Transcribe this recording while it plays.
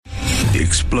the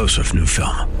explosive new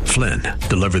film, Flynn,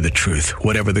 Deliver the Truth,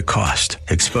 Whatever the Cost,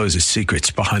 exposes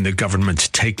secrets behind the government's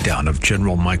takedown of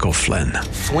General Michael Flynn.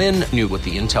 Flynn knew what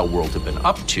the intel world had been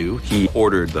up to. He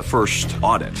ordered the first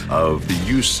audit of the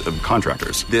use of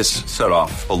contractors. This set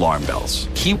off alarm bells.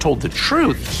 He told the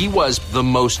truth. He was the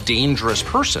most dangerous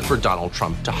person for Donald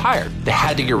Trump to hire. They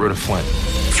had to get rid of Flynn.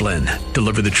 Flynn,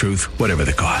 Deliver the Truth, Whatever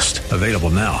the Cost. Available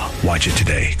now. Watch it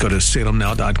today. Go to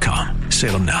salemnow.com.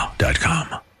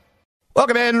 salemnow.com.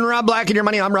 Welcome in, Rob Black and Your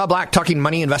Money. I'm Rob Black, talking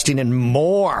money, investing, and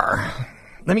more.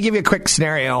 Let me give you a quick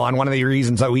scenario on one of the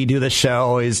reasons that we do this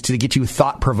show is to get you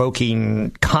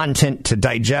thought-provoking content to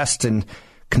digest and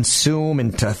consume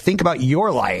and to think about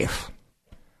your life.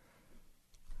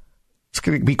 It's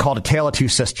going to be called A Tale of Two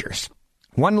Sisters.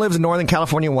 One lives in Northern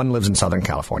California, one lives in Southern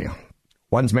California.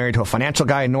 One's married to a financial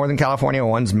guy in Northern California,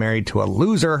 one's married to a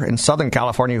loser in Southern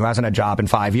California who hasn't had a job in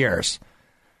 5 years.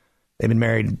 They've been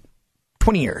married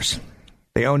 20 years.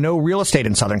 They own no real estate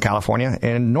in Southern California.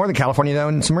 In Northern California, they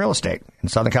own some real estate. In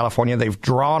Southern California, they've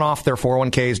drawn off their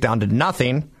 401ks down to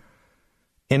nothing,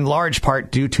 in large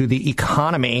part due to the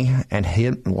economy and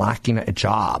him lacking a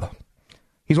job.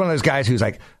 He's one of those guys who's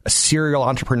like a serial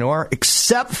entrepreneur,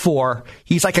 except for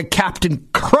he's like a Captain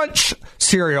Crunch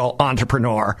serial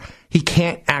entrepreneur. He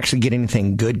can't actually get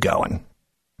anything good going.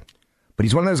 But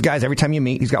he's one of those guys, every time you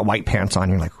meet, he's got white pants on.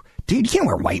 You're like, dude, you can't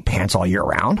wear white pants all year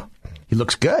round. He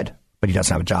looks good, but he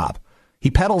doesn't have a job. He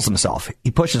peddles himself.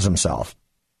 He pushes himself.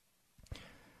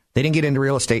 They didn't get into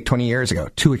real estate 20 years ago.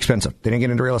 Too expensive. They didn't get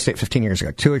into real estate 15 years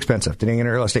ago. Too expensive. They didn't get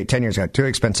into real estate 10 years ago. Too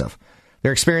expensive.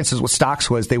 Their experiences with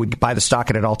stocks was they would buy the stock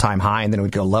at an all-time high and then it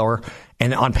would go lower.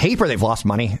 And on paper, they've lost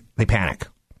money. They panic.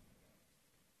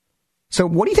 So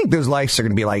what do you think those lives are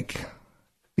going to be like?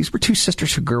 These were two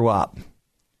sisters who grew up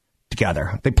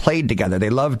together. They played together. They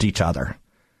loved each other.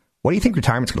 What do you think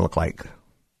retirement's going to look like?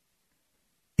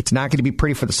 It's not going to be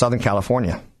pretty for the Southern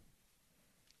California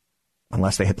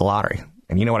unless they hit the lottery.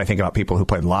 And you know what I think about people who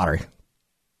play the lottery.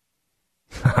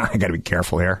 I got to be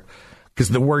careful here because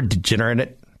the word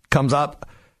degenerate comes up.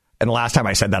 And the last time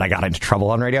I said that, I got into trouble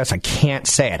on radio. So I can't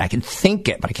say it. I can think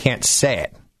it, but I can't say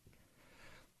it.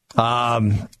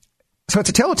 So it's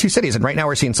a tale of two cities. And right now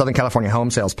we're seeing Southern California home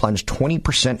sales plunge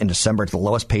 20% in December to the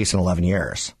lowest pace in 11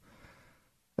 years.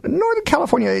 Northern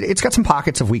California, it's got some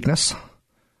pockets of weakness.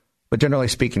 But generally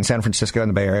speaking, San Francisco and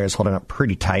the Bay Area is holding up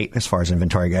pretty tight as far as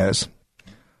inventory goes.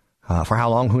 For how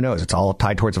long, who knows? It's all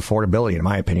tied towards affordability, in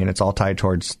my opinion. It's all tied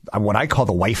towards what I call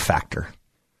the wife factor.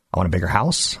 I want a bigger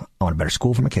house. I want a better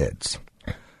school for my kids.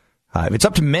 If it's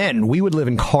up to men, we would live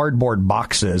in cardboard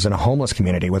boxes in a homeless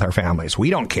community with our families. We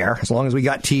don't care as long as we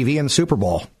got TV and the Super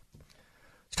Bowl.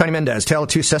 It's Tony Mendez, Tale of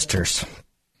Two Sisters.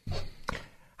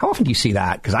 How often do you see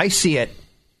that? Because I see it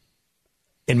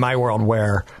in my world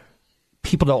where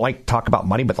people don't like to talk about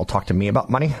money, but they'll talk to me about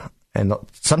money. And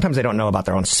sometimes they don't know about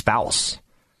their own spouse.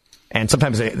 And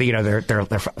sometimes their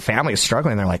family is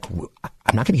struggling. They're like,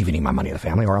 I'm not going to give any of my money to the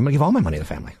family, or I'm going to give all my money to the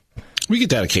family. We get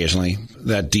that occasionally,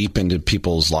 that deep into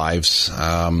people's lives.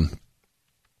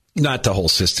 Not the whole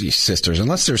sisters,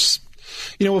 unless there's,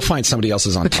 we'll find somebody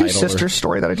else's on title. The two sisters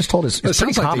story that I just told is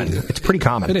pretty common. It's pretty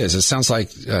common. It is. It sounds like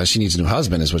she needs a new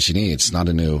husband is what she needs, not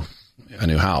a new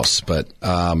house. But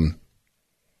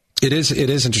it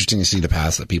is interesting to see the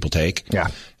paths that people take,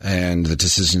 and the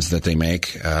decisions that they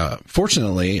make.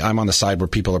 Fortunately, I'm on the side where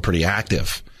people are pretty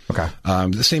active. Okay.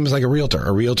 The same as like a realtor.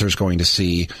 A realtor is going to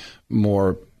see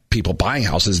more people buying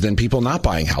houses than people not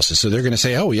buying houses. So they're going to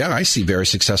say, oh yeah, I see very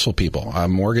successful people. A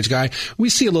mortgage guy, we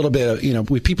see a little bit of,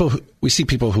 we see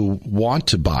people who want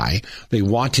to buy, they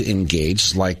want to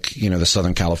engage, like, the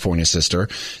Southern California sister.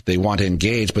 They want to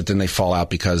engage, but then they fall out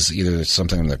because either it's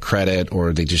something in their credit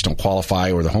or they just don't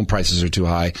qualify or the home prices are too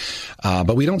high.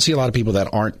 But we don't see a lot of people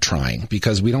that aren't trying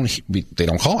because they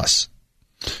don't call us.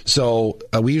 So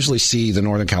we usually see the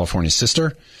Northern California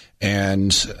sister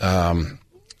and,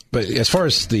 but as far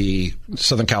as the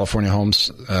Southern California homes,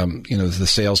 the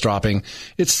sales dropping,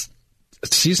 it's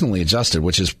seasonally adjusted,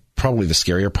 which is probably the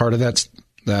scarier part of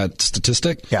that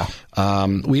statistic. Yeah.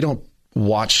 We don't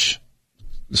watch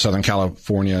Southern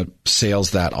California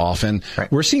sales that often.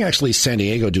 Right. We're seeing actually San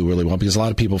Diego do really well because a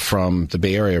lot of people from the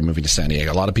Bay Area are moving to San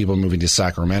Diego. A lot of people are moving to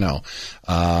Sacramento.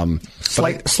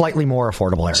 Slightly more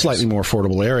affordable areas. Slightly more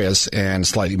affordable areas and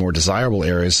slightly more desirable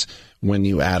areas when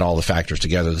you add all the factors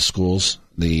together, the schools,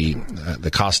 the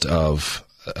cost of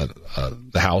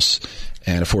the house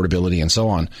and affordability and so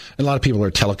on. And a lot of people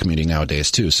are telecommuting nowadays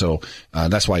too. So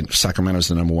that's why Sacramento is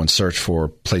the number one search for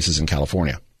places in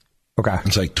California. Okay.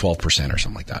 It's like 12% or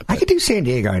something like that. I could do San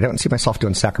Diego. I don't see myself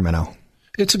doing Sacramento.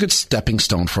 It's a good stepping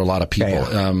stone for a lot of people.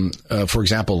 Yeah. For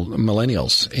example,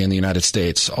 millennials in the United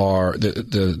States are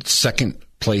the second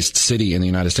placed city in the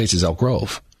United States is Elk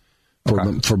Grove for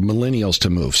millennials to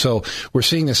move. So we're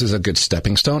seeing this as a good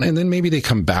stepping stone, and then maybe they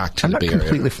come back to the Bay Area. I'm not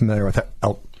completely familiar with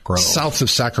Elk Grove. South of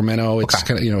Sacramento, it's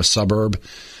kind of a suburb.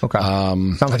 Okay.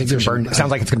 Sounds like it's going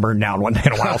to burn down one day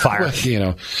in a wildfire.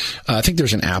 I think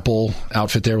there's an Apple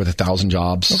outfit there with 1,000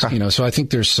 jobs. Okay. So I think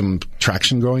there's some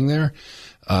traction growing there.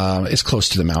 It's close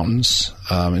to the mountains.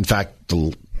 In fact,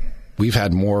 we've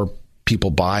had more people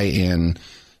buy in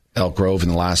Elk Grove in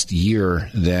the last year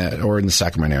or in the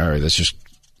Sacramento area. That's just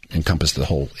encompassed the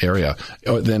whole area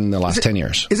than the last 10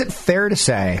 years. Is it fair to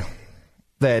say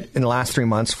that in the last 4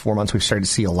 months, we've started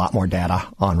to see a lot more data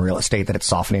on real estate, that it's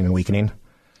softening and weakening?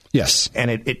 Yes. And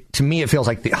it to me, it feels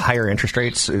like the higher interest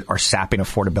rates are sapping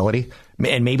affordability.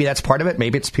 And maybe that's part of it.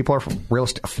 Maybe it's people are real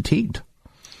estate fatigued.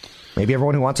 Maybe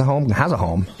everyone who wants a home has a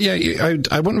home. Yeah,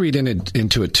 I wouldn't read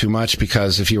into it too much,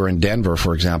 because if you were in Denver,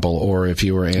 for example, or if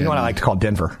you were in... You know what I like to call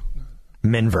Denver?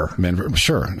 Menver.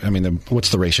 Sure. I mean, what's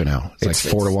the ratio now? It's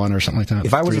like 4-1 or something like that?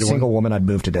 If I was a single woman, I'd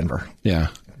move to Denver. Yeah.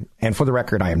 And for the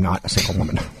record, I am not a single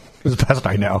woman, as best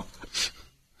I know.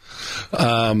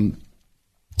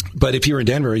 But if you're in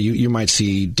Denver, you might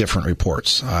see different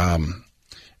reports.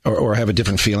 Or have a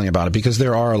different feeling about it, because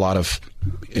there are a lot of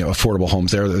affordable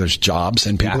homes there. There's jobs,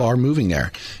 and people are moving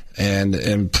there.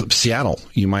 And Seattle,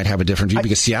 you might have a different view,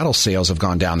 because Seattle sales have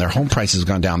gone down. Their home prices have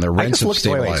gone down. Their rents have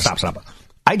stabilized. Stop.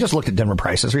 I just looked at Denver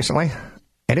prices recently,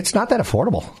 and it's not that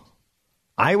affordable.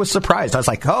 I was surprised. I was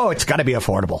like, it's got to be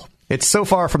affordable. It's so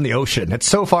far from the ocean. It's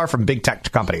so far from big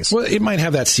tech companies. Well, it might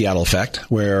have that Seattle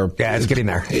effect where... Yeah, it's getting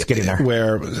there.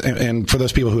 And for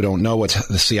those people who don't know what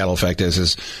the Seattle effect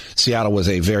is Seattle was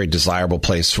a very desirable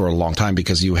place for a long time,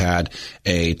 because you had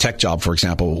a tech job, for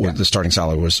example, where the starting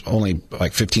salary was only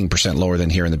like 15% lower than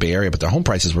here in the Bay Area, but their home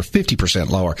prices were 50%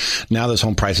 lower. Now those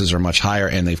home prices are much higher,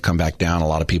 and they've come back down. A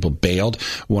lot of people bailed.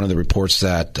 One of the reports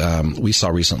that we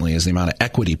saw recently is the amount of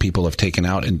equity people have taken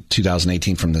out in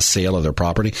 2018 from the sale of their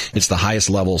property. It's the highest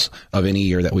levels of any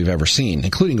year that we've ever seen,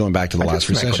 including going back to the last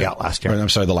recession. Out last year.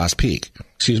 The last peak.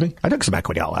 Excuse me? I took some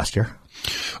equity out last year.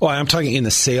 Oh, I'm talking in the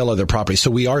sale of their property.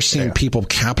 So we are seeing people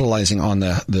capitalizing on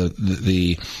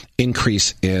the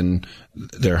increase in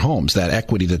their homes, that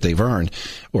equity that they've earned.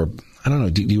 Or, I don't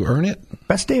know, do you earn it?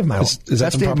 Best day of my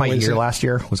year last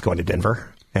year was going to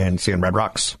Denver and seeing Red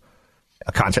Rocks,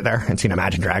 a concert there, and seeing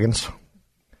Imagine Dragons.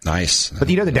 Nice. But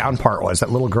the down part was that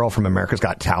little girl from America's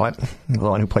Got Talent, the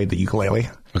one who played the ukulele.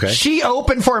 Okay. She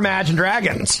opened for Imagine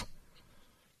Dragons.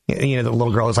 The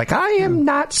little girl was like, I am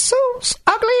not so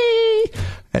ugly.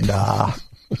 And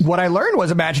what I learned was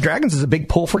Imagine Dragons is a big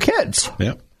pull for kids.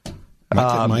 Yep.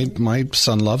 My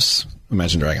son loves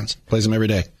Imagine Dragons. Plays them every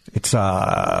day. It's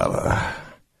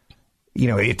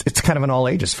it's kind of an all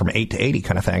ages from 8 to 80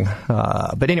 kind of thing.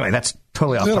 But anyway, that's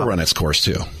totally off topic. It'll run its course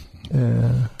too.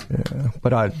 Yeah.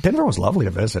 But Denver was lovely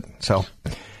to visit. So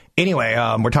anyway,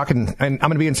 we're talking, and I'm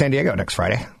going to be in San Diego next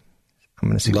Friday. I'm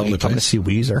going to see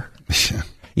Weezer. Yeah.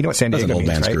 You know what San Diego means,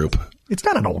 That's an old man's right? group. It's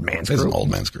not an old man's group. It's an old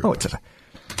man's group.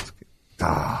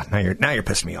 Oh, now you're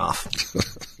pissing me off.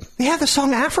 They have the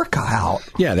song Africa out.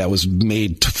 Yeah, that was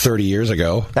made 30 years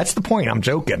ago. That's the point. I'm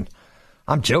joking.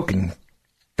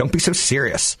 Don't be so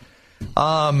serious.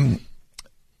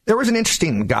 There was an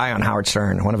interesting guy on Howard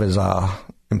Stern, one of his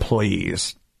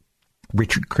employees,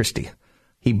 Richard Christie.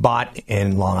 He bought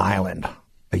in Long Island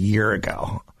a year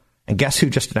ago. And guess who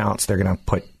just announced they're going to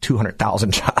put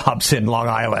 200,000 jobs in Long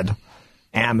Island?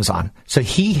 Amazon. So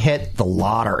he hit the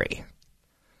lottery.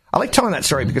 I like telling that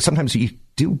story because sometimes you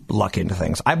do luck into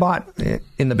things. I bought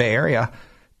in the Bay Area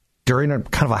during a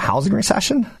kind of a housing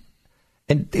recession,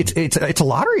 and it's a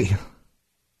lottery.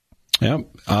 Yeah,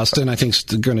 Austin, I think, is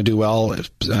going to do well.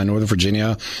 Northern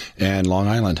Virginia and Long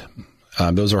Island.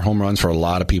 Those are home runs for a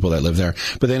lot of people that live there.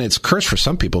 But then it's cursed for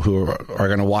some people who are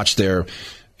going to watch their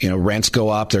rents go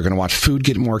up. They're going to watch food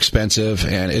get more expensive,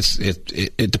 and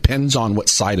it depends on what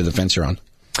side of the fence you're on.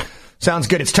 Sounds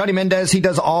good. It's Tony Mendez. He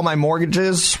does all my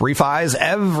mortgages, refis,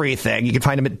 everything. You can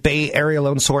find him at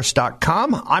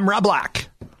BayAreaLoanSource.com. I'm Rob Black.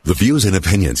 The views and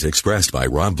opinions expressed by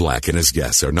Rob Black and his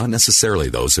guests are not necessarily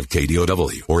those of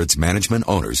KDOW or its management,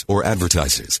 owners, or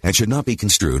advertisers and should not be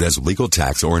construed as legal,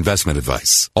 tax, or investment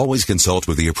advice. Always consult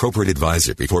with the appropriate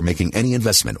advisor before making any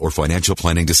investment or financial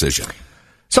planning decision.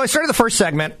 So I started the first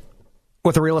segment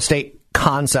with a real estate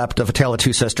concept of A Tale of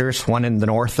Two Sisters, one in the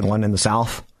north and one in the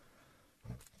south.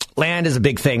 Land is a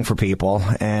big thing for people,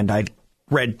 and I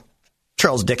read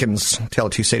Charles Dickens' Tale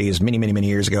of Two Cities many, many, many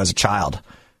years ago as a child.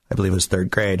 I believe it was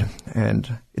third grade, and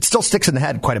it still sticks in the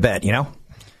head quite a bit,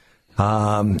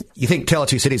 You think Tale of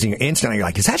Two Cities and you're instantly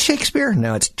like, is that Shakespeare?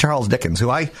 No, it's Charles Dickens, who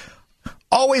I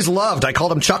always loved. I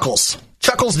called him Chuckles.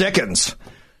 Chuckles Dickens.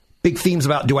 Big themes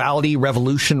about duality,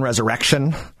 revolution,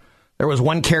 resurrection. There was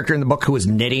one character in the book who was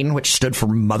knitting, which stood for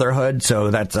motherhood. So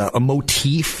that's a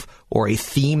motif or a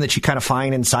theme that you kind of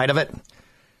find inside of it.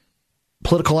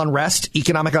 Political unrest,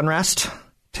 economic unrest.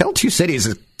 Tale of Two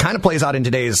Cities kind of plays out in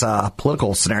today's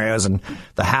political scenarios and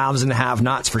the haves and the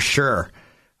have-nots for sure.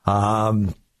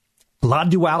 A lot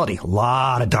of duality, a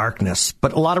lot of darkness,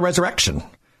 but a lot of resurrection.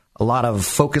 A lot of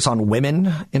focus on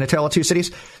women in A Tale of Two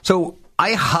Cities. So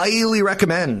I highly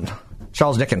recommend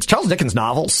Charles Dickens. Charles Dickens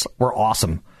novels were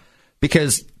awesome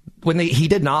because when he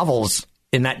did novels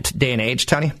in that day and age,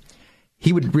 Tony,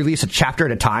 he would release a chapter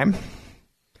at a time.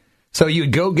 So you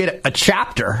would go get a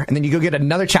chapter, and then you go get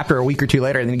another chapter a week or two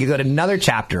later, and then you go get another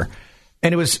chapter.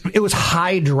 And it was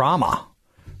high drama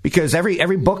because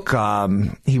every book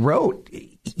he wrote,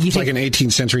 it's like an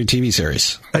 18th century TV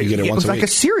series. You get it once a week. It was like a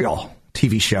serial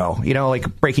TV show,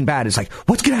 like Breaking Bad. It's like,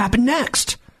 what's going to happen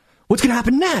next? What's going to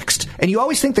happen next? And you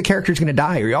always think the character's going to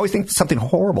die, or you always think something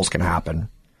horrible's going to happen,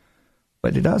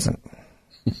 but it doesn't.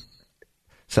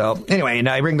 So anyway, and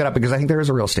I bring that up because I think there is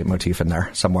a real estate motif in there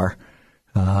somewhere.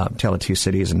 Tale of Two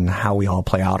Cities and how we all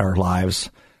play out our lives.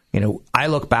 I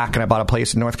look back and I bought a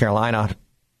place in North Carolina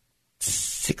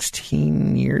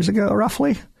 16 years ago,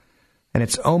 roughly, and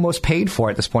it's almost paid for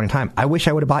at this point in time. I wish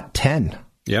I would have bought 10.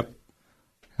 Yep.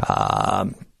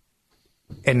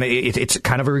 And it's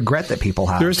kind of a regret that people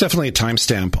have. There is definitely a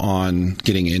timestamp on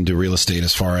getting into real estate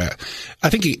as far as, I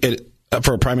think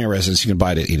for a primary residence, you can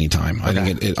buy it at any time. Okay. I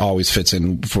think it always fits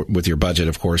in with your budget,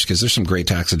 of course, because there's some great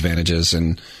tax advantages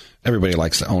and everybody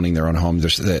likes owning their own home.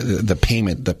 There's the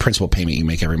payment, the principal payment you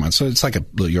make every month. So it's like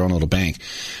your own little bank.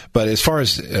 But as far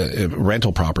as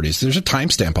rental properties, there's a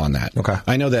timestamp on that. Okay.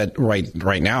 I know that right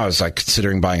now I was like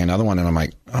considering buying another one, and I'm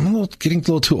like, getting a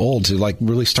little too old to like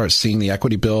really start seeing the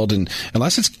equity build. And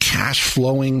unless it's cash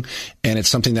flowing and it's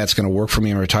something that's going to work for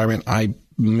me in retirement, I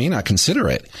may not consider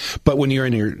it. But when you're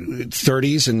in your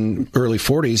 30s and early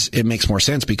 40s, it makes more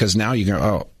sense because now you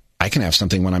go, I can have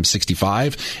something when I'm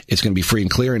 65. It's going to be free and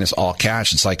clear, and it's all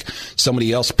cash. It's like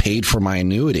somebody else paid for my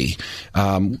annuity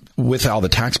with all the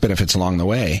tax benefits along the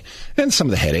way and some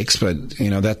of the headaches. But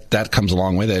that comes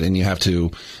along with it, and you have to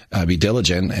be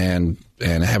diligent and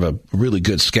have a really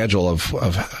good schedule of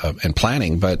and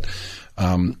planning. But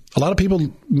a lot of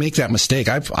people make that mistake.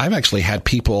 I've actually had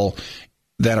people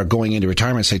that are going into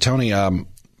retirement say, Tony, I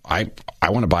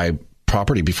want to buy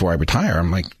property before I retire.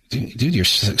 I'm like, dude, you're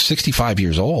 65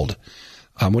 years old.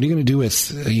 What are you going to do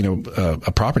with,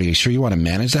 a property? Are you sure you want to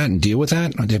manage that and deal with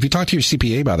that? Have you talked to your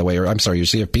CPA, by the way, or I'm sorry, your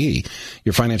CFP,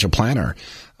 your financial planner?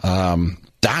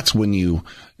 That's when you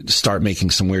start making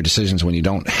some weird decisions when you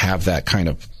don't have that kind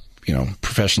of,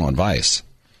 professional advice.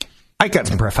 I got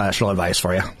some professional advice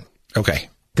for you. Okay.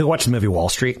 Go watch the movie Wall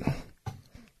Street.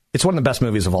 It's one of the best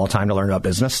movies of all time to learn about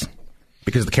business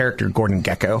because the character Gordon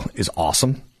Gekko is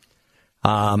awesome.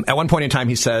 At one point in time,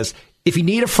 he says, if you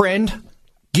need a friend,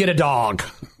 get a dog.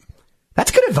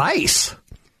 That's good advice.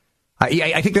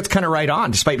 I think that's kind of right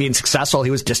on. Despite being successful,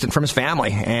 he was distant from his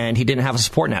family, and he didn't have a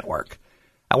support network.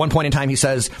 At one point in time, he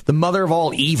says, the mother of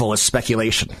all evil is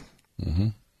speculation. Mm-hmm.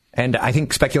 And I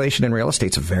think speculation in real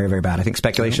estate is very, very bad. I think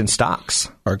speculation in stocks.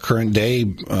 Our current day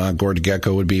Gordon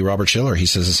Gekko would be Robert Schiller. He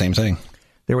says the same thing.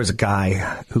 There was a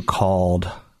guy who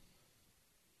called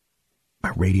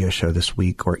my radio show this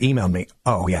week or emailed me.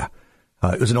 Oh, yeah.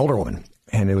 It was an older woman,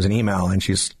 and it was an email, and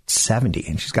she's 70,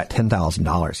 and she's got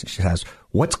 $10,000. And she says,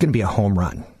 what's going to be a home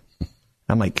run?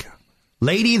 I'm like,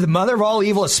 lady, the mother of all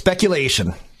evil is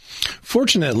speculation.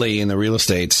 Fortunately, in the real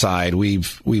estate side, we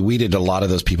weeded a lot of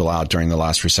those people out during the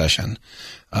last recession.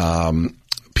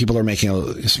 People are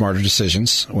making smarter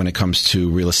decisions when it comes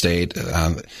to real estate,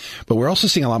 but we're also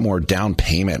seeing a lot more down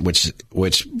payment, which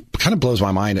kind of blows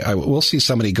my mind. We'll see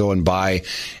somebody go and buy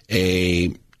a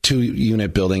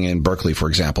 2-unit building in Berkeley, for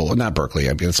example. Not Berkeley,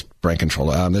 it's rent control.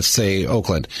 Let's say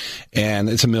Oakland, and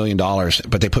it's $1 million,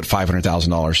 but they put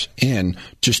 $500,000 in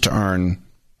just to earn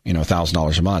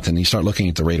 $1,000 a month, and you start looking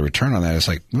at the rate of return on that. It's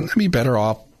like, wouldn't that be better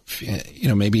off,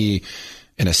 maybe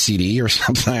in a CD or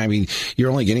something? I mean, you're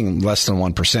only getting less than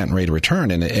 1% rate of return.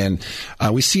 And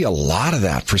we see a lot of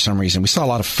that for some reason. We saw a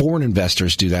lot of foreign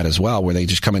investors do that as well, where they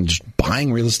just come in just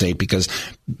buying real estate because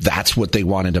that's what they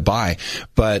wanted to buy.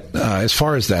 But as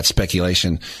far as that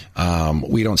speculation,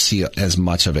 we don't see as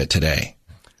much of it today.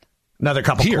 Another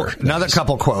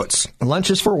couple quotes.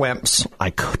 Lunch is for wimps. I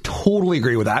totally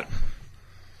agree with that.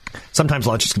 Sometimes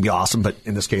lunches can be awesome, but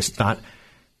in this case, it's not.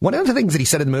 One of the things that he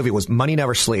said in the movie was money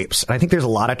never sleeps. And I think there's a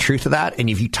lot of truth to that. And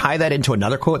if you tie that into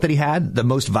another quote that he had, the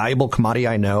most valuable commodity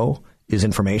I know is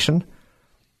information.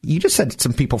 You just said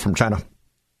some people from China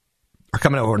are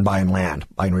coming over and buying land,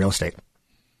 buying real estate.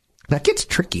 That gets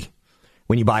tricky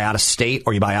when you buy out of state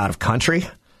or you buy out of country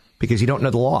because you don't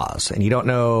know the laws and you don't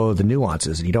know the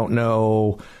nuances and you don't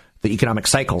know the economic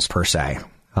cycles per se.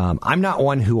 I'm not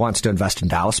one who wants to invest in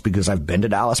Dallas because I've been to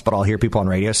Dallas, but I'll hear people on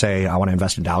radio say, I want to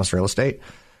invest in Dallas real estate.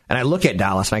 And I look at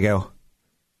Dallas and I go,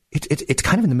 it's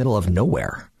kind of in the middle of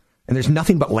nowhere. And there's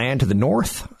nothing but land to the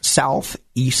north, south,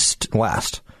 east, and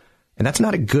west. And that's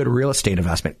not a good real estate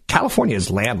investment. California is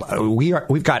land.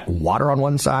 We've got water on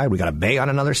one side. We got a bay on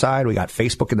another side. We got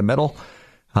Facebook in the middle.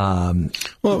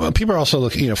 Well, people are also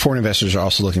looking, foreign investors are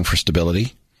also looking for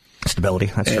stability. Stability.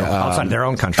 That's true. Outside of their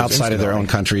own countries. Outside of their own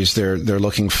countries, they're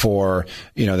looking for,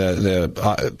 there's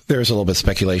a little bit of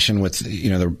speculation with,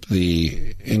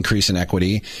 the increase in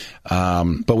equity.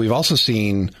 But we've also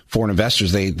seen foreign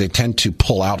investors, they tend to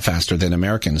pull out faster than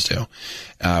Americans do.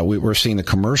 We're seeing the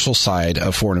commercial side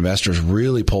of foreign investors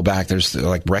really pull back. There's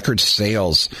like record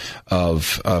sales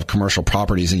of commercial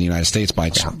properties in the United States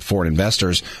by foreign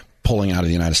investors pulling out of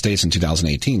the United States in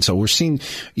 2018. So we're seeing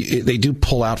they do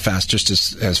pull out fast, just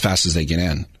as fast as they get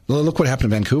in. Look what happened in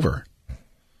Vancouver.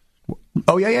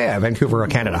 Oh, yeah. Vancouver,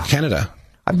 Canada.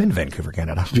 I've been to Vancouver,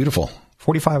 Canada. It's beautiful.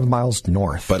 45 miles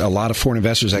north. But a lot of foreign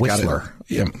investors that Whistler. got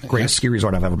it. Yeah. Greatest ski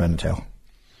resort I've ever been to.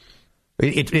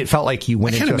 It felt like you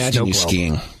went into a snow globe. I can't imagine you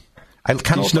skiing. Do you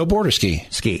snowboard or ski?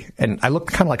 Ski. And I look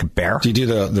kind of like a bear. Do you do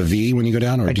the V when you go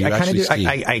down, or do you actually ski?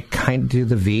 I kind of do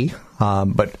the V,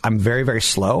 but I'm very, very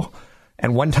slow.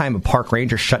 And one time a park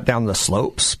ranger shut down the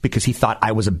slopes because he thought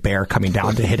I was a bear coming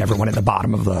down to hit everyone at the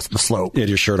bottom of the slope. You had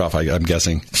your shirt off, I'm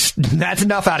guessing. That's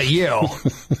enough out of you.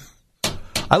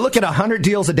 I look at 100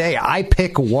 deals a day. I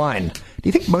pick one. Do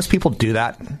you think most people do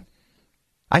that?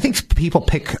 I think people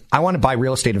pick, I want to buy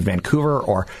real estate in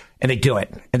Vancouver, and they do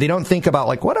it. And they don't think about,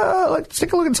 let's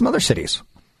take a look at some other cities.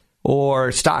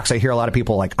 Or stocks. I hear a lot of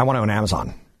people I want to own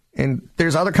Amazon. And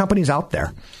there's other companies out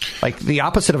there. Like the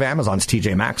opposite of Amazon's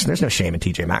TJ Maxx, and there's no shame in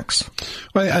TJ Maxx.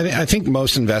 Well, I think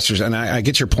most investors, and I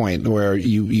get your point, where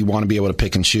you want to be able to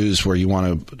pick and choose where you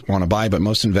want to buy, but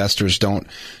most investors don't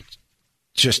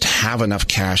just have enough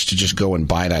cash to just go and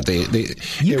buy that.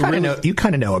 You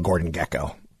kind of know a Gordon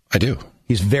Gekko. I do.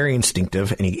 He's very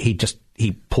instinctive, and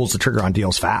he pulls the trigger on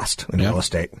deals fast in real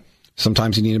estate.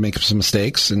 Sometimes you need to make some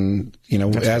mistakes, and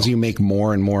as you make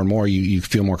more and more and more, you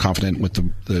feel more confident with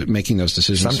the making those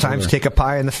decisions. Sometimes take a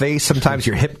pie in the face. Sometimes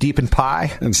you're hip deep in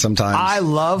pie, and sometimes I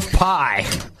love pie.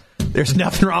 There's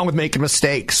nothing wrong with making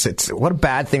mistakes. It's what a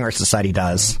bad thing our society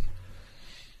does.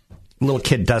 A little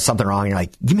kid does something wrong, and you're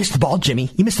like, "You missed the ball, Jimmy.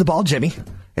 You missed the ball, Jimmy."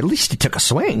 At least he took a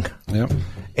swing. Yep.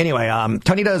 Anyway,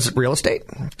 Tony does real estate.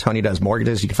 Tony does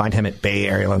mortgages. You can find him at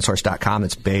BayAreaLoanSource.com.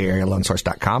 That's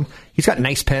BayAreaLoanSource.com. He's got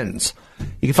nice pens.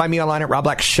 You can find me online at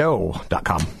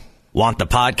RobBlackShow.com. Want the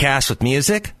podcast with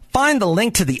music? Find the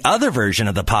link to the other version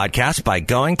of the podcast by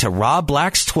going to Rob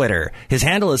Black's Twitter. His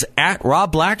handle is at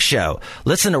Rob Black Show.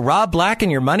 Listen to Rob Black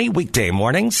and Your Money weekday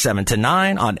mornings, 7 to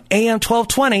 9 on AM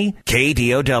 1220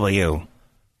 KDOW.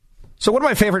 So one of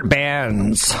my favorite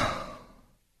bands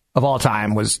of all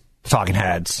time was Talking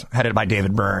Heads, headed by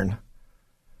David Byrne.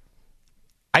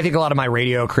 I think a lot of my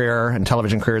radio career and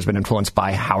television career has been influenced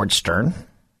by Howard Stern,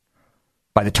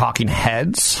 by the Talking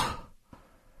Heads,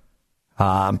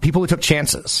 people who took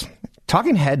chances.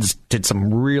 Talking Heads did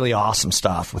some really awesome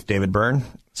stuff with David Byrne,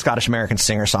 Scottish-American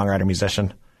singer, songwriter,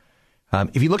 musician.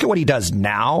 If you look at what he does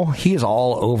now, he is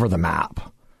all over the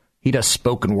map. He does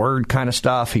spoken word kind of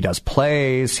stuff. He does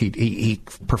plays. He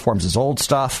performs his old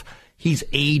stuff. He's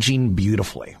aging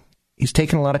beautifully. He's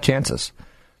taken a lot of chances.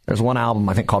 There's one album,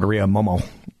 I think, called Ria Momo,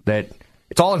 that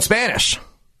it's all in Spanish.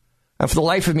 And for the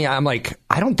life of me, I'm like,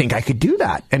 I don't think I could do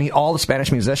that. And all the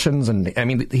Spanish musicians,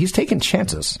 he's taking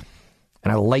chances.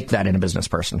 And I like that in a business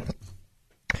person.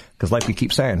 Because like we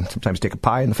keep saying, sometimes you take a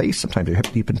pie in the face, sometimes you're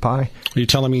hip deep in pie. Are you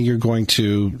telling me you're going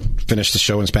to finish the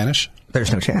show in Spanish?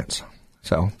 There's no chance.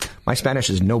 So my Spanish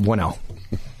is no bueno.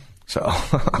 So.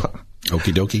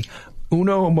 Okie dokie.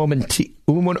 Uno momento.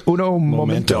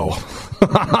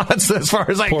 That's as far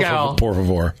as I go. Por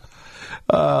favor.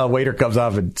 Waiter comes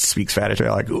up and speaks Spanish. I'm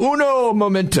like, uno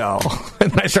momento.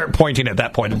 And I start pointing at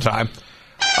that point in time.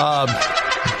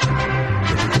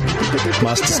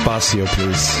 Más despacio,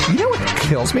 please. You know what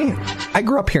kills me? I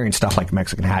grew up hearing stuff like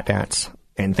Mexican hat dance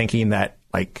and thinking that,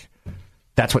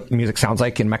 that's what music sounds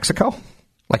like in Mexico.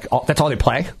 That's all they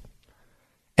play.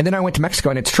 And then I went to Mexico,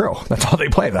 and it's true. That's all they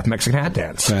play, that Mexican hat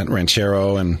dance. That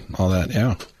ranchero and all that,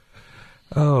 yeah.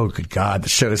 Oh, good God. The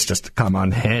show's just come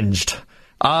unhinged.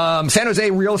 San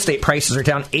Jose real estate prices are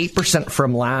down 8%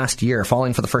 from last year,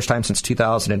 falling for the first time since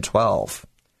 2012.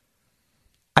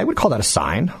 I would call that a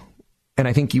sign. And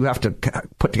I think you have to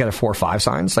put together 4 or 5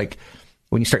 signs. Like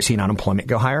when you start seeing unemployment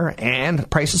go higher and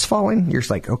prices falling, you're just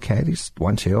like, okay, these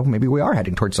 1, 2, maybe we are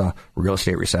heading towards a real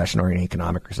estate recession or an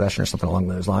economic recession or something along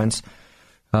those lines.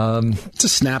 It's a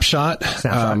snapshot.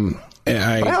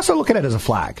 I also look at it as a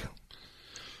flag.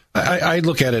 I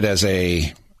look at it as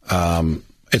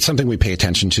it's something we pay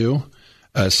attention to.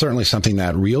 Certainly something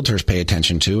that realtors pay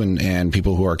attention to, and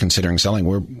people who are considering selling.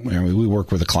 We work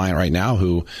with a client right now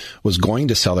who was going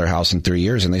to sell their house in 3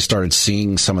 years, and they started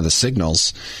seeing some of the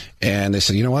signals, and they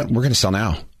said, you know what, we're going to sell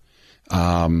now.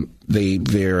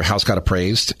 Their house got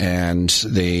appraised, and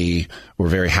they were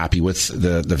very happy with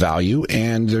the value,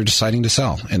 and they're deciding to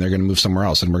sell, and they're going to move somewhere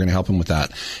else, and we're going to help them with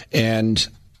that. And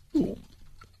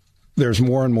there's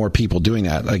more and more people doing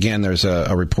that. Again, there's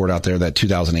a report out there that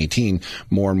 2018,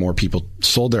 more and more people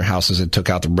sold their houses and took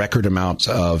out the record amounts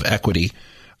of equity.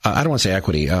 I don't want to say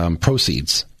equity,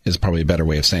 proceeds is probably a better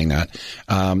way of saying that,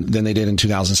 than they did in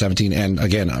 2017. And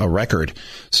again, a record.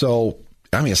 So,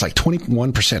 I mean, it's like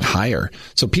 21% higher.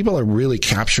 So people are really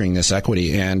capturing this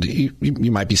equity. And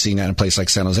you might be seeing that in a place like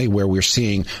San Jose, where we're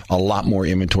seeing a lot more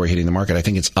inventory hitting the market. I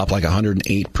think it's up like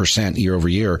 108% year over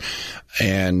year.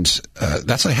 And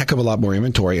that's a heck of a lot more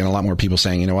inventory, and a lot more people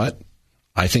saying, you know what,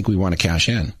 I think we want to cash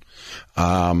in.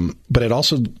 But it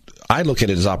also, I look at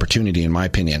it as opportunity, in my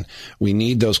opinion. We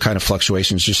need those kind of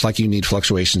fluctuations, just like you need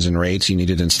fluctuations in rates. You need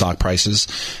it in stock prices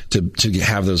to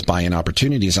have those buy-in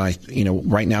opportunities.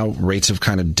 Right now rates have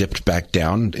kind of dipped back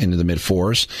down into the mid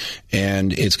 4s,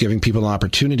 and it's giving people an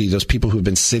opportunity. Those people who've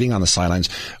been sitting on the sidelines,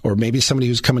 or maybe somebody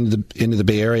who's come into the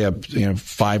Bay Area,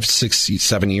 5, 6,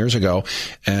 7 years ago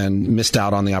and missed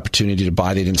out on the opportunity to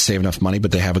buy. They didn't save enough money,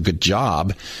 but they have a good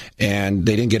job, and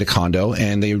they didn't get a condo,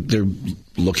 and they're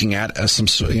looking at a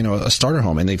starter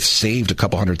home, and they've saved a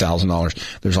couple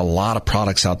 $100,000. There's a lot of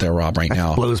products out there, Rob, right now.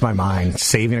 That blows my mind.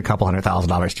 Saving a couple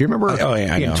 $100,000. Do you remember? Oh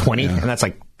yeah, I know. 20, yeah. And that's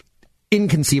like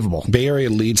inconceivable. Bay Area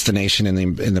leads the nation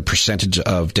in the percentage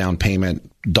of down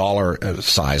payment dollar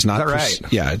size. Not is that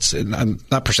right? Yeah, it's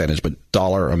not percentage, but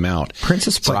dollar amount.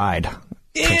 Princess Bride.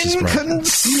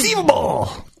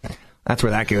 Inconceivable. That's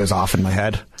where that goes off in my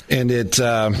head. And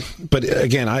but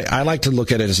again, I like to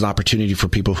look at it as an opportunity for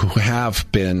people who have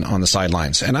been on the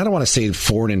sidelines. And I don't want to say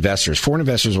foreign investors. Foreign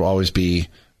investors will always be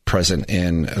present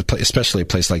in, especially a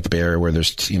place like the Bay Area where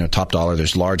there's, top dollar,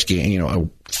 there's large gain, a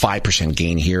 5%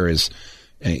 gain here it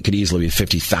could easily be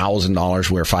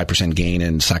 $50,000, where 5% gain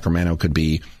in Sacramento could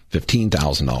be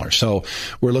 $15,000. So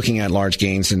we're looking at large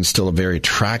gains in still a very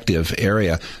attractive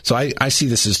area. So I see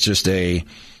this as just a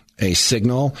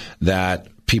signal that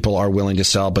people are willing to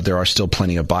sell, but there are still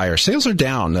plenty of buyers. Sales are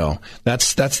down, though.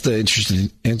 That's the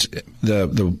interesting,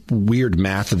 the weird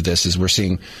math of this is we're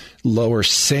seeing lower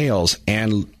sales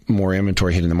and more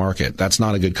inventory hitting the market. That's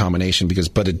not a good combination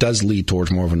but it does lead towards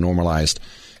more of a normalized,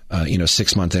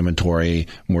 6-month inventory,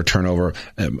 more turnover,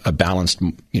 a balanced,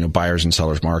 buyers and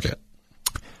sellers market.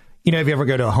 If you ever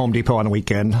go to a Home Depot on the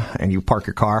weekend and you park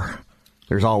your car,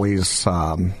 there's always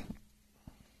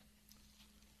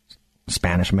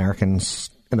Spanish Americans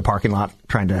in the parking lot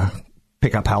trying to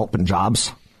pick up help and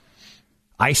jobs.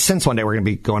 I sense one day we're going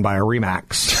to be going by a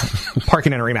RE/MAX,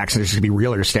 parking in a RE/MAX, and there's going to be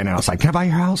realtors standing outside. Can I buy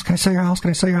your house? Can I sell your house? Can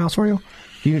I sell your house for you?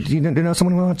 Do you know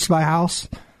someone who wants to buy a house?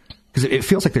 Because it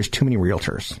feels like there's too many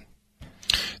realtors.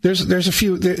 There's a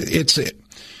few. It's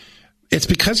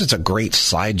because it's a great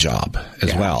side job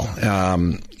as well.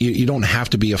 You don't have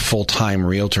to be a full-time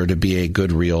realtor to be a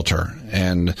good realtor.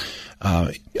 And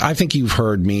I think you've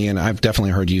heard me, and I've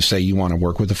definitely heard you say you want to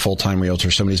work with a full-time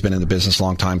realtor, somebody who's been in the business a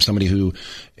long time, somebody who,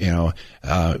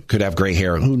 could have gray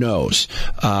hair. Who knows?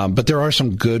 But there are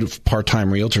some good part-time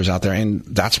realtors out there, and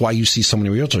that's why you see so many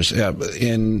realtors.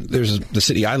 There's the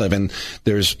city I live in.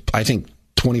 There's, I think,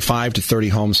 25 to 30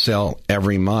 homes sell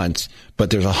every month, but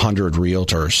there's 100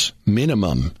 realtors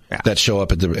minimum that show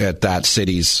up at that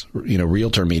city's,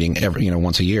 realtor meeting every,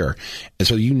 once a year. And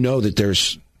so that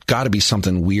there's got to be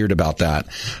something weird about that.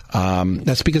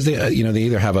 That's because they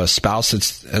either have a spouse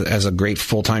that's has a great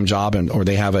full-time job or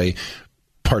they have a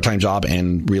part-time job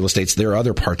and real estate's their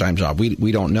other part-time job.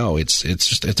 We don't know.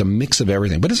 It's a mix of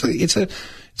everything, but it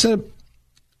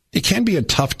can be a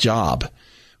tough job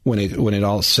when it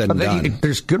all said and done.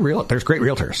 There's great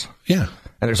realtors. Yeah.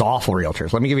 And there's awful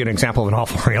realtors. Let me give you an example of an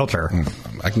awful realtor.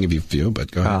 I can give you a few,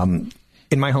 but go ahead.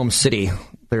 In my home city,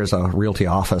 there's a realty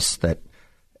office that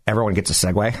everyone gets a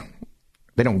Segway.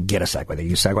 They don't get a Segway. They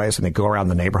use Segways, and they go around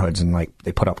the neighborhoods and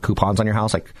they put up coupons on your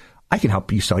house. Like, I can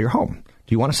help you sell your home.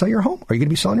 Do you want to sell your home? Are you going to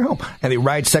be selling your home? And they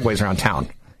ride Segways around town.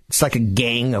 It's like a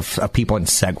gang of people in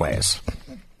Segways.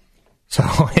 So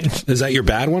is that your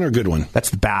bad one or good one? That's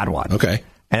the bad one. Okay.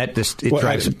 And it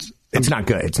drives. It's not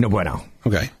good. It's no bueno.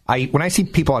 Okay. When I see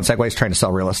people on Segways trying to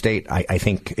sell real estate, I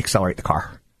think accelerate the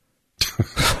car.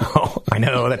 I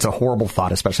know that's a horrible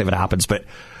thought, especially if it happens, but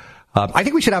I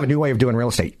think we should have a new way of doing real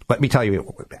estate. Let me tell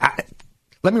you.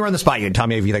 Let me run this by you and tell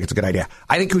me if you think it's a good idea.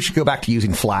 I think we should go back to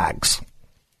using flags.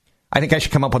 I think I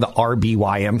should come up with an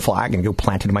RBYM flag and go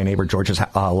plant it in my neighbor George's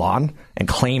lawn and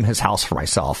claim his house for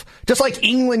myself. Just like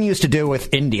England used to do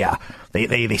with India.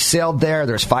 They sailed there.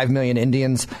 There's 5 million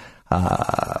Indians,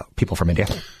 people from India.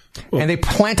 And they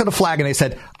planted a flag and they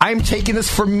said, I'm taking this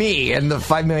for me and the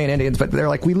 5 million Indians. But they're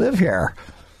like, we live here.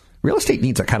 Real estate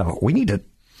needs we need to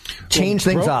change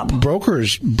things up.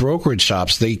 Brokerage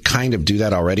shops, they kind of do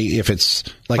that already. If it's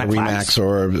like a Remax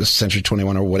or Century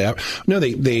 21 or whatever. No,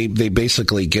 they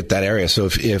basically get that area. So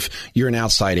if you're an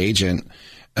outside agent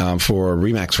for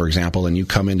Remax, for example, and you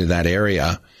come into that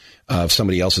area of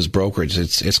somebody else's brokerage,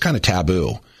 it's kind of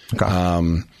taboo.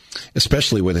 Okay.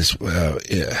 Especially with this,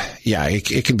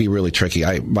 it can be really tricky.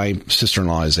 My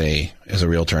sister-in-law is a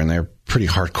realtor, and they're pretty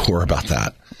hardcore about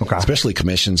that. Okay. Especially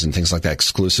commissions and things like that,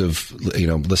 exclusive,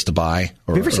 list to buy.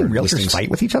 Have you ever seen realtors listings fight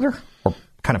with each other or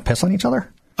kind of piss on each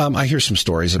other? I hear some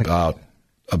stories about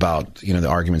the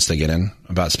arguments they get in.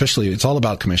 Especially, it's all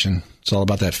about commission. It's all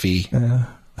about that fee.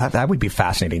 That would be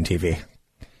fascinating TV.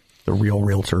 The Real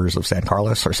Realtors of San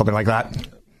Carlos or something like that.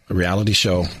 A reality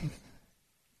show.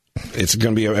 It's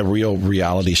going to be a real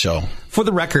reality show. For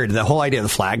the record, the whole idea of the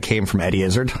flag came from Eddie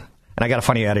Izzard. And I got a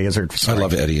funny Eddie Izzard story. I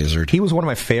love Eddie Izzard. He was one of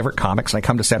my favorite comics. And I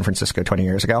come to San Francisco 20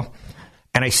 years ago.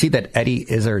 And I see that Eddie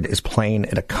Izzard is playing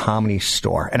at a comedy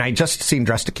store. And I just seen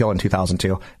Dressed to Kill in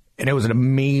 2002. And it was an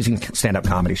amazing stand-up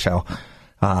comedy show.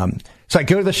 So I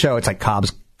go to the show. It's like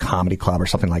Cobb's Comedy Club or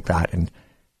something like that. And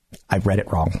I read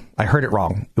it wrong. I heard it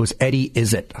wrong. It was Eddie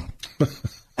Izzard. And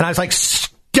I was like,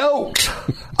 stoked.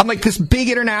 I'm like, this big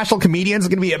international comedian is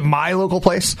going to be at my local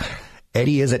place.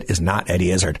 Eddie Izzard is not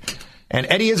Eddie Izzard. And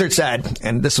Eddie Izzard said,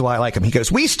 and this is why I like him, he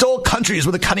goes, we stole countries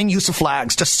with a cunning use of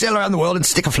flags to sail around the world and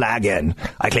stick a flag in.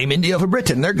 I claim India for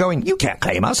Britain. They're going, you can't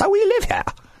claim us. How we live here.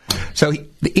 So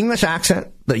the English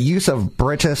accent, the use of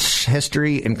British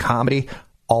history in comedy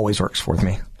always works for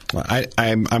me. Well,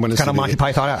 I'm going to kind of Monty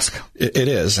Python-esque. It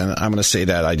is, and I'm going to say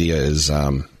that idea is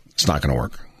it's not going to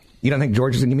work. You don't think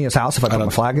George is going to give me his house if I put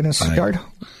a flag in his yard?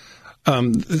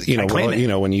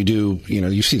 When you do,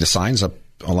 you see the signs up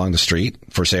along the street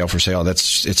for sale.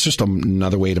 It's just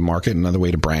another way to market, another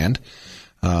way to brand.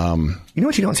 You know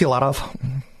what you don't see a lot of?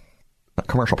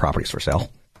 Commercial properties for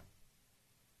sale.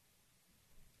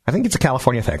 I think it's a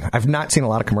California thing. I've not seen a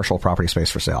lot of commercial property space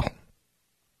for sale.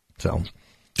 So,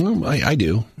 I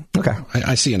do. Okay,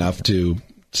 I see enough to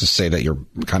say that you're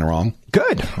kind of wrong.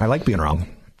 Good. I like being wrong.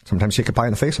 Sometimes you get pie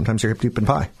in the face. Sometimes you're deep in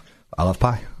pie. I love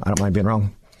pie. I don't mind being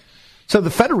wrong. So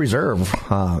the Federal Reserve,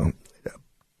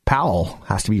 Powell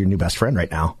has to be your new best friend right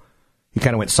now. He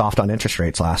kind of went soft on interest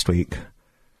rates last week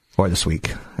or this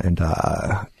week and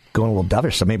going a little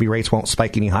dovish. So maybe rates won't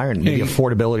spike any higher and maybe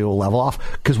affordability will level off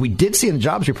because we did see in the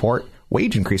jobs report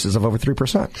wage increases of over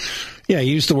 3%. Yeah,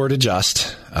 he used the word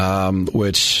adjust,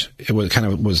 which it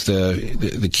was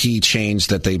the key change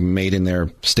that they made in their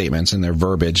statements and their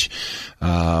verbiage.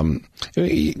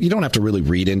 You don't have to really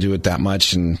read into it that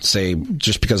much and say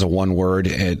just because of one word,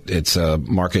 it's a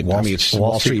market.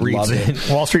 Wall Street reads it.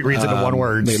 Wall Street reads it in one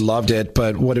word. They loved it,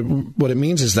 but what it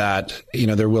means is that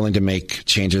they're willing to make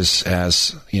changes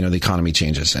as the economy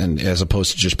changes, and as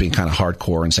opposed to just being kind of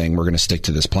hardcore and saying we're going to stick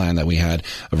to this plan that we had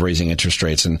of raising interest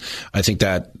rates. And I think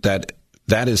that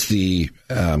is the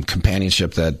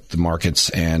companionship that the markets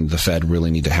and the Fed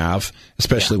really need to have,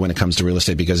 especially when it comes to real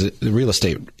estate, because real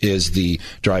estate is the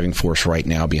driving force right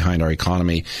now behind our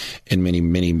economy in many,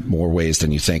 many more ways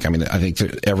than you think. I mean, I think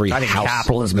that I think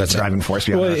capitalism is the driving force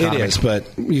behind our economy. It is,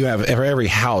 but you have every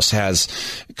house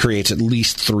creates at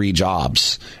least 3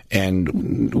 jobs.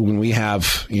 And when we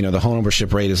have, the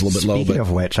homeownership rate is a little bit low. Speaking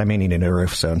of which, I may need a new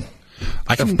roof soon.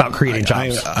 About creating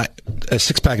jobs. A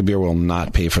 6-pack of beer will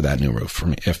not pay for that new roof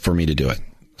for me to do it.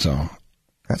 So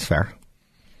that's fair.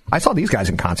 I saw these guys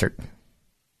in concert.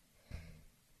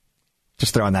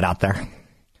 Just throwing that out there.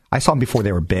 I saw them before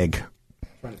they were big.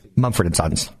 Mumford &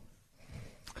 Sons.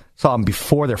 Saw them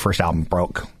before their first album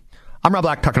broke. I'm Rob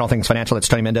Black, talking all things financial. That's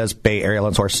Tony Mendez,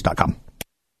 BayAreaLoanSource.com.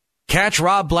 Catch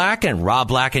Rob Black and Rob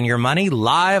Black and Your Money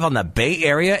live on the Bay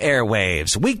Area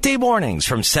airwaves, weekday mornings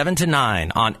from 7 to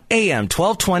 9 on AM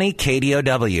 1220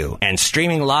 KDOW and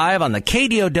streaming live on the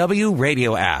KDOW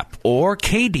radio app or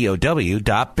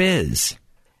KDOW.biz.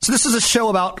 So this is a show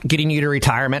about getting you to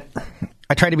retirement.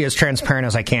 I try to be as transparent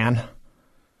as I can.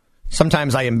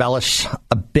 Sometimes I embellish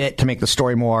a bit to make the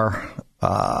story more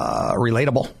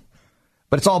relatable,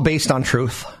 but it's all based on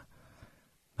truth.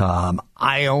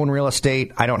 I own real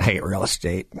estate. I don't hate real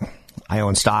estate. I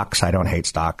own stocks. I don't hate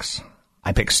stocks.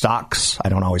 I pick stocks. I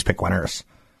don't always pick winners.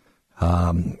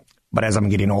 But as I'm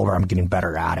getting older, I'm getting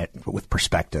better at it with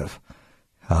perspective.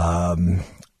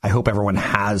 I hope everyone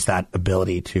has that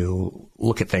ability to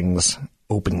look at things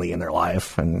openly in their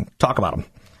life and talk about them.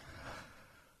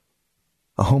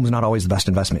 A home's not always the best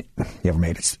investment you ever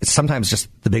made. It's sometimes just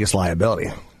the biggest liability.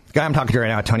 The guy I'm talking to right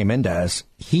now, Tony Mendez,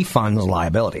 he funds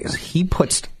liabilities. He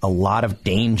puts a lot of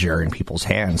danger in people's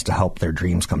hands to help their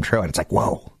dreams come true. And it's like,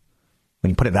 whoa, when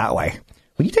you put it that way,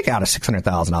 when you take out a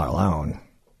 $600,000 loan,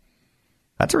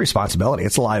 that's a responsibility.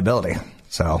 It's a liability.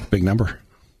 So big number.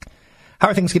 How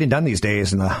are things getting done these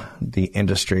days in the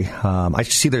industry? I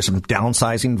see there's some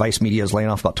downsizing. Vice Media is laying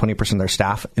off about 20% of their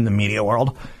staff in the media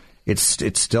world.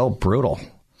 It's still brutal.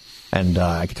 And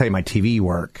I can tell you my TV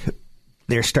work,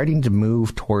 they're starting to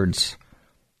move towards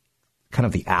kind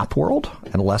of the app world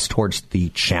and less towards the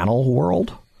channel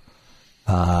world.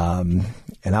 And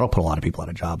that'll put a lot of people out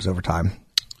of jobs over time.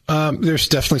 There's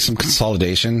definitely some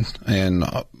consolidation and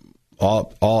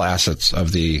all aspects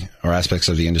of the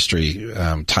industry,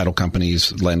 title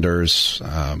companies, lenders,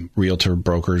 realtor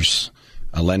brokers,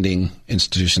 lending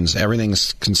institutions,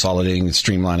 everything's consolidating and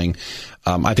streamlining.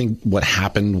 I think what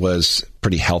happened was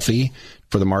pretty healthy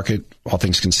for the market, all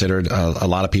things considered. A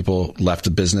lot of people left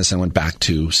the business and went back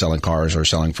to selling cars or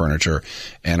selling furniture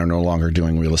and are no longer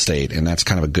doing real estate. And that's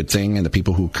kind of a good thing. And the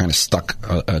people who kind of stuck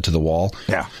to the wall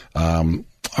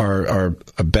are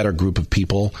a better group of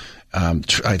people.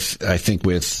 I think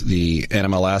with the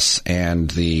NMLS and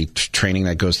the training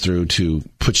that goes through to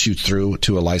put you through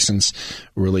to a license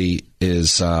really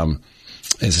is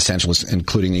essential,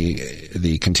 including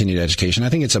the continued education. I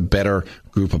think it's a better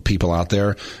group of people out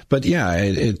there. But yeah,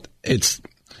 it's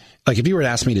like if you were to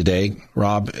ask me today,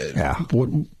 Rob,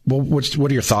 what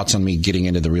are your thoughts on me getting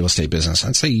into the real estate business?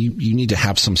 I'd say you need to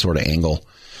have some sort of angle,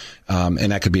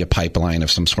 and that could be a pipeline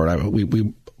of some sort.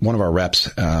 One of our reps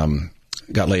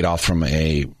got laid off from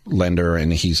a lender,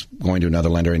 and he's going to another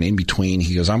lender. And in between,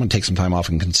 he goes, I'm going to take some time off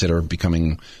and consider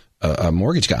becoming a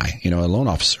mortgage guy, a loan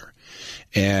officer,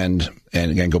 and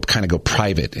again, go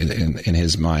private in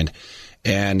his mind.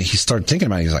 And he started thinking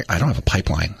about it. He's like, I don't have a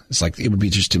pipeline. It's like, it would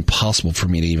be just impossible for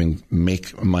me to even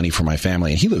make money for my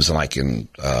family. And he lives in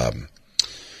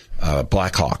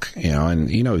Blackhawk, and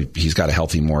he's got a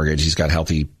healthy mortgage. He's got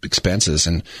healthy expenses.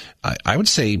 And I would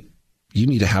say, you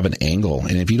need to have an angle.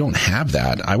 And if you don't have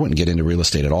that, I wouldn't get into real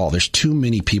estate at all. There's too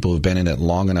many people who've been in it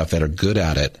long enough that are good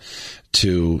at it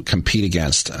to compete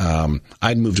against.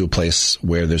 I'd move to a place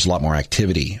where there's a lot more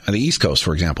activity. On the East Coast,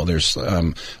 for example, there's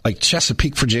like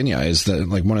Chesapeake, Virginia is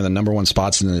one of the number one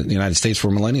spots in the United States for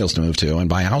millennials to move to and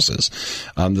buy houses.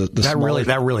 That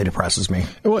really depresses me.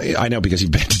 Well, I know, because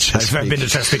you've been to Chesapeake. I've been to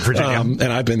Chesapeake, Virginia. And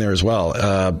I've been there as well.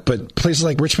 But places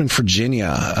like Richmond,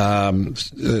 Virginia,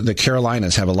 the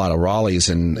Carolinas have a lot of Raleighs,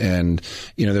 and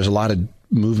there's a lot of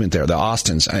movement there. The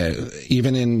Austins,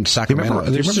 even in Sacramento.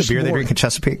 Do you remember the beer they drink in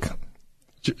Chesapeake?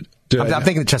 I'm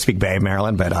thinking of Chesapeake Bay,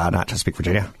 Maryland, but not Chesapeake,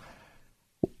 Virginia.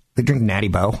 They drink Natty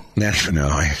Boh. No.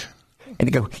 And they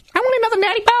go, I want another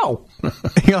Natty Boh.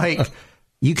 You're like,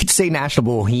 you could say National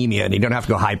Bohemia, and you don't have to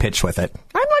go high pitch with it.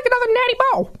 I'd like another Natty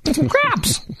Boh and some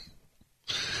crabs.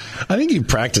 I think you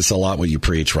practice a lot what you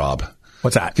preach, Rob.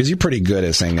 What's that? Because you're pretty good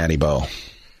at saying Natty Boh.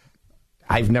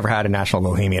 I've never had a National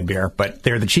Bohemian beer, but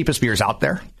they're the cheapest beers out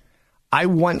there. I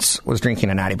once was drinking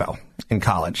a Natty Boh in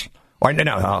college. Or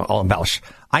no, I'll embellish.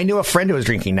 I knew a friend who was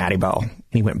drinking Natty Boh, and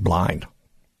he went blind.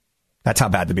 That's how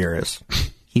bad the beer is.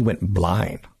 He went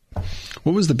blind.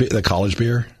 What was the college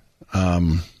beer?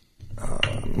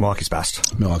 Milwaukee's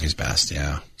Best. Milwaukee's Best,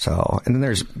 yeah. So, and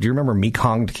then do you remember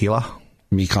Mekong tequila?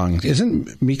 Mekong.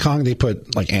 Isn't Mekong, they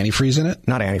put like antifreeze in it?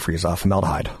 Not antifreeze,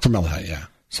 formaldehyde. Formaldehyde, yeah.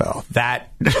 So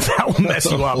that will mess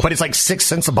you up. But it's like 6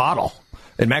 cents a bottle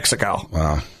in Mexico.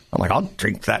 Wow. I'm like, I'll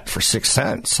drink that for 6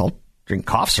 cents. I'll drink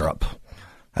cough syrup.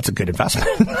 That's a good investment.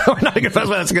 Not a good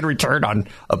investment. That's a good return on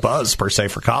a buzz, per se,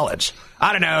 for college.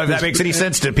 I don't know if that makes any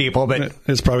sense to people, but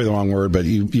it's probably the wrong word, but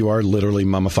you are literally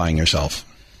mummifying yourself.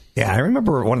 Yeah, I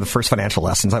remember one of the first financial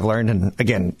lessons I've learned, and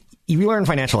again, if you learn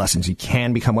financial lessons, you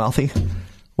can become wealthy,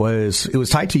 it was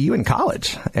tied to you in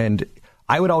college. And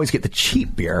I would always get the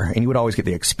cheap beer, and you would always get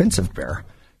the expensive beer.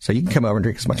 So you can come over and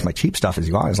drink as much of my cheap stuff as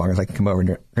you want, as long as I can come over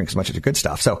and drink as much of the good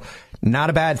stuff. So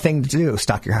not a bad thing to do,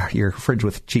 stock your fridge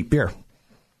with cheap beer.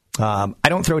 I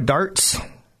don't throw darts.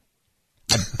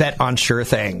 I bet on sure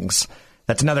things.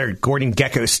 That's another Gordon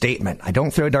Gekko statement. I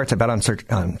don't throw darts. I bet on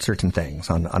certain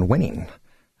things, on winning.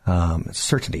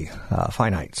 certainty,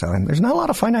 finite. So, and there's not a lot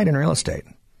of finite in real estate.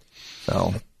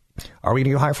 So, are we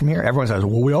going to go higher from here? Everyone says,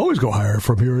 well, we always go higher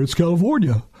from here. It's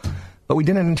California. But we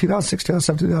didn't in 2006,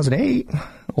 2007, 2008,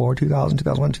 or 2000,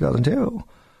 2001, 2002.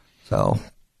 So,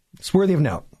 it's worthy of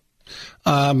note.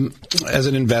 As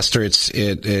an investor,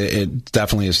 it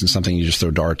definitely isn't something you just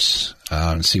throw darts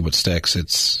and see what sticks.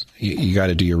 It's you got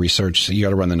to do your research. You got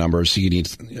to run the numbers. You need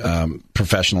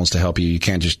professionals to help you. You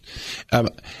can't just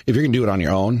if you're going to do it on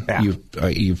your own. Yeah.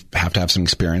 You have to have some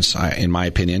experience, in my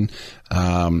opinion.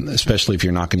 Especially if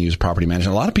you're not going to use property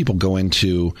management. A lot of people go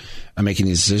into making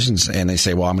these decisions and they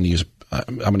say, "Well, I'm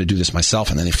going to do this myself,"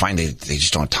 and then they find they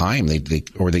just don't have time. They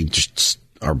just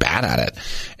are bad at it,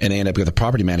 and they end up with a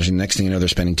property manager. Next thing you know, they're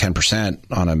spending 10%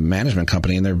 on a management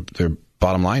company, and their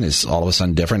bottom line is all of a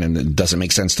sudden different, and it doesn't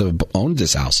make sense to own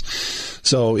this house.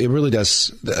 So it really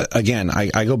does. Again,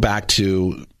 I go back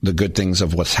to the good things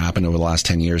of what's happened over the last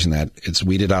 10 years, and that it's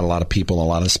weeded out a lot of people, a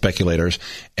lot of speculators,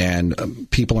 and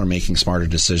people are making smarter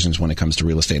decisions when it comes to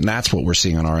real estate, and that's what we're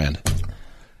seeing on our end.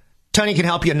 Tony can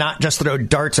help you not just throw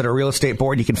darts at a real estate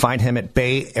board. You can find him at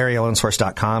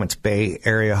BayAreaLoanSource.com. It's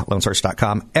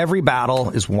BayAreaLoanSource.com. Every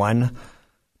battle is won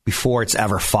before it's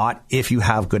ever fought if you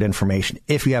have good information,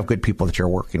 if you have good people that you're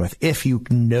working with, if you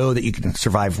know that you can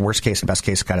survive worst case and best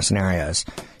case kind of scenarios,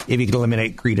 if you can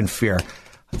eliminate greed and fear.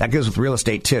 That goes with real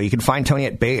estate, too. You can find Tony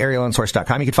at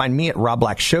BayAreaLoanSource.com. You can find me at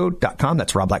RobBlackShow.com.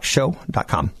 That's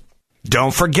RobBlackShow.com.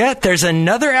 Don't forget, there's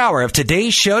another hour of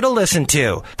today's show to listen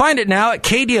to. Find it now at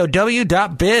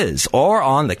KDOW.biz or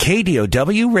on the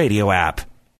KDOW radio app.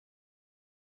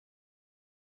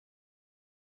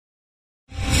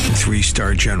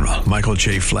 3-star General Michael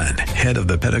J. Flynn, head of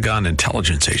the Pentagon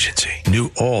Intelligence Agency, knew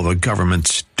all the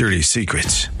government's dirty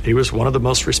secrets. He was one of the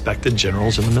most respected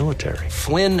generals in the military.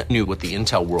 Flynn knew what the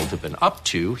intel world had been up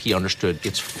to. He understood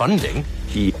its funding.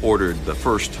 He ordered the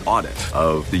first audit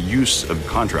of the use of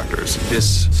contractors.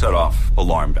 This set off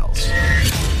alarm bells.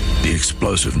 The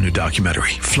explosive new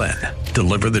documentary, Flynn,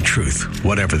 Deliver the Truth,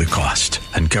 Whatever the Cost,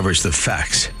 uncovers the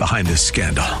facts behind this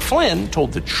scandal. Flynn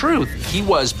told the truth. He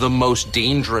was the most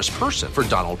dangerous person for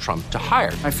Donald Trump to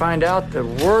hire. I find out the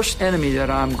worst enemy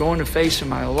that I'm going to face in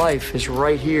my life is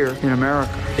right here in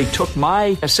America. They took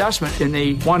my assessment and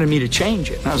they wanted me to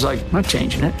change it. And I was like, I'm not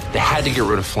changing it. They had to get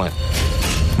rid of Flynn.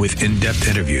 With in-depth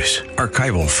interviews,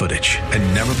 archival footage,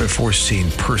 and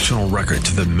never-before-seen personal records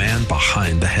of the man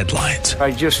behind the headlines.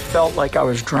 I just felt like I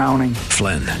was drowning.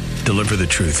 Flynn, Deliver the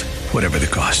Truth, Whatever the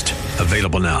Cost.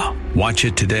 Available now. Watch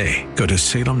it today. Go to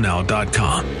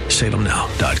salemnow.com.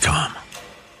 salemnow.com.